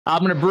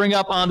I'm going to bring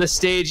up on the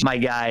stage my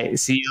guy,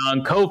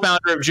 Siong,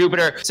 co-founder of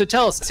Jupiter. So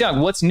tell us,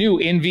 Siong, what's new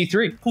in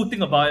V3? Cool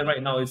thing about it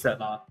right now is that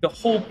the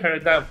whole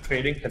paradigm of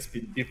trading has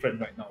been different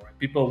right now, right?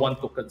 People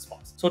want tokens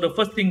fast. So the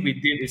first thing we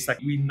did is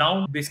we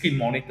now basically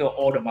monitor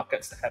all the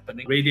markets that are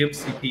happening. Raydium,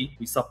 CP,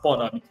 we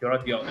support our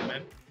Meteora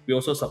DLMM. We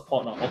also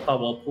support our Orca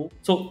Whirlpool.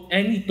 So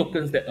any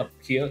tokens that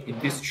appear in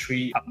these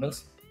three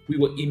partners, we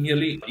will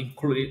immediately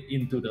include it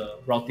into the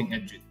routing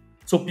engine.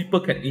 So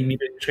people can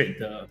immediately trade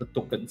the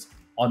tokens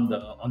on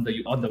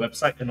the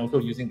website and also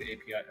using the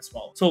API as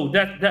well. So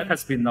that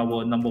has been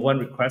our number one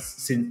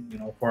request since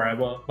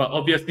forever. But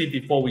obviously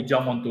before we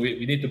jump onto it,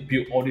 we need to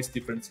build all these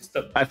different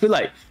systems. I feel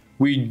like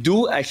we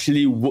do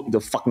actually work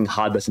the fucking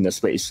hardest in the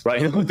space, right?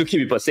 To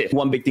keep people safe.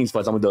 One big thing is, for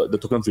example, the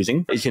token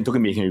freezing. It can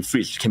be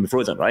freeze, can be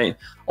frozen, right?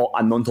 Or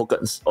unknown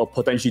tokens, or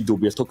potentially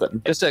dubious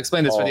token. Just to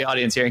explain this for the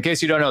audience here, in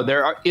case you don't know,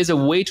 there is a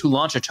way to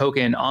launch a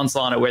token on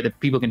Solana where the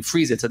people can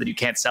freeze it so that you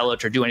can't sell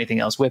it or do anything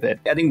else with it.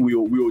 I think we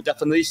will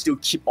definitely still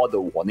keep all the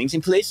warnings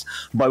in place,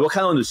 but we're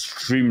kind of want to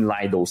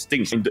streamline those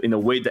things in a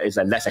way that is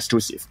less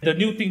exclusive. The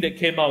new thing that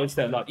came out is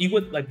that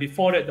even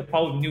before that, the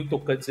power of new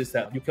tokens is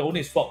that you can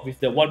only swap with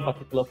the one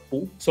particular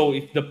pool. So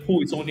if the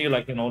pool is only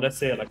let's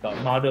say a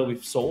mother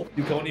with soul,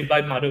 you can only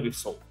buy mother with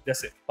soul.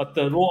 That's it. But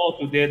the rollout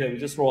today that we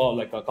just rolled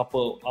out a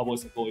couple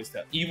hours ago is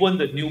that even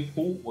the new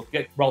pool will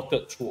get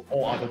routed through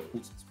all other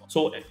pools as well.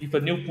 So if a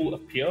new pool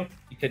appear,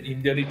 you can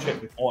immediately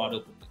trade with all other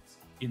tokens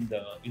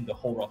in the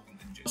whole routing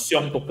engine.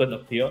 Siong token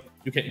appear,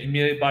 you can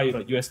immediately buy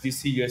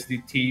USDC,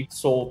 USDT.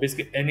 So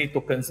basically any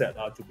tokens that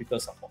Jupiter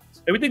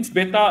supports. Everything's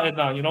beta, and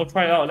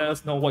try it out. Let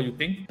us know what you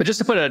think. But just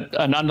to put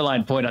an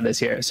underlying point on this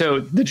here, so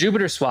the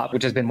Jupiter swap,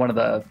 which has been one of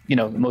the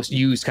most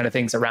used kind of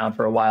things around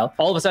for a while,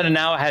 all of a sudden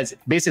now has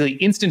basically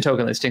instant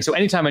token listing. So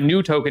anytime a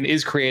new token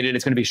is created,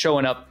 it's going to be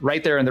showing up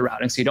right there in the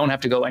routing, so you don't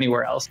have to go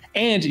anywhere else,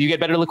 and you get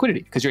better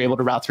liquidity because you're able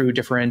to route through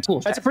different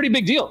pools. That's a pretty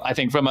big deal, I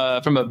think, from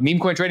a meme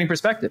coin trading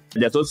perspective.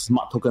 There's those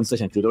smart token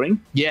search and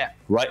filtering. Yeah.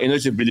 Right, and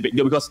it's a really big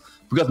deal because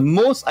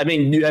most,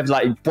 you have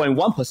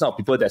 0.1% of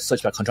people that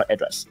search by contract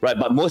address, right?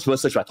 But most people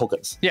search by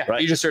tokens. Yeah,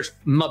 right? You just search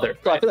mother.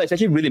 So I feel like it's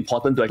actually really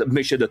important to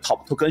make sure the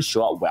top tokens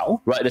show up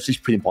well, right? That's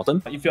just pretty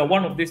important. If you're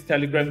one of this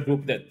Telegram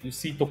group that you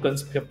see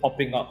tokens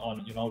popping up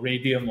on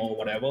Raydium or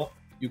whatever,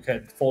 you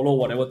can follow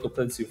whatever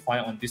tokens you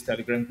find on this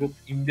Telegram group.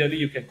 Immediately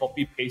you can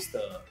copy paste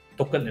the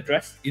token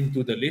address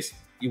into the list.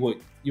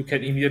 You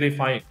can immediately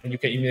find it, and you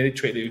can immediately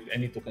trade it with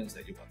any tokens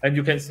that you want. And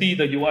you can see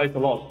the UI is a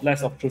lot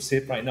less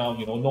obtrusive right now.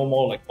 No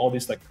more all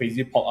these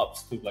crazy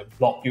pop-ups to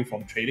block you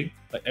from trading.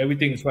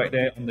 Everything is right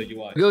there on the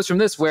UI. It goes from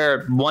this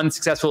where one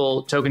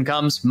successful token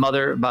comes,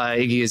 Mother by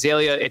Iggy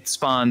Azalea. It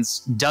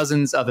spawns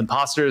dozens of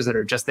imposters that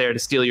are just there to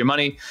steal your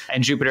money.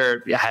 And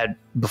Jupiter had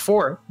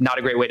before not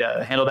a great way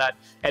to handle that.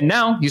 And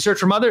now you search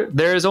for Mother,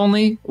 there is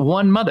only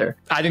one Mother.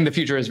 I think the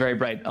future is very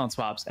bright on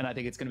swaps, and I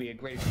think it's going to be a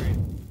great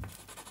experience.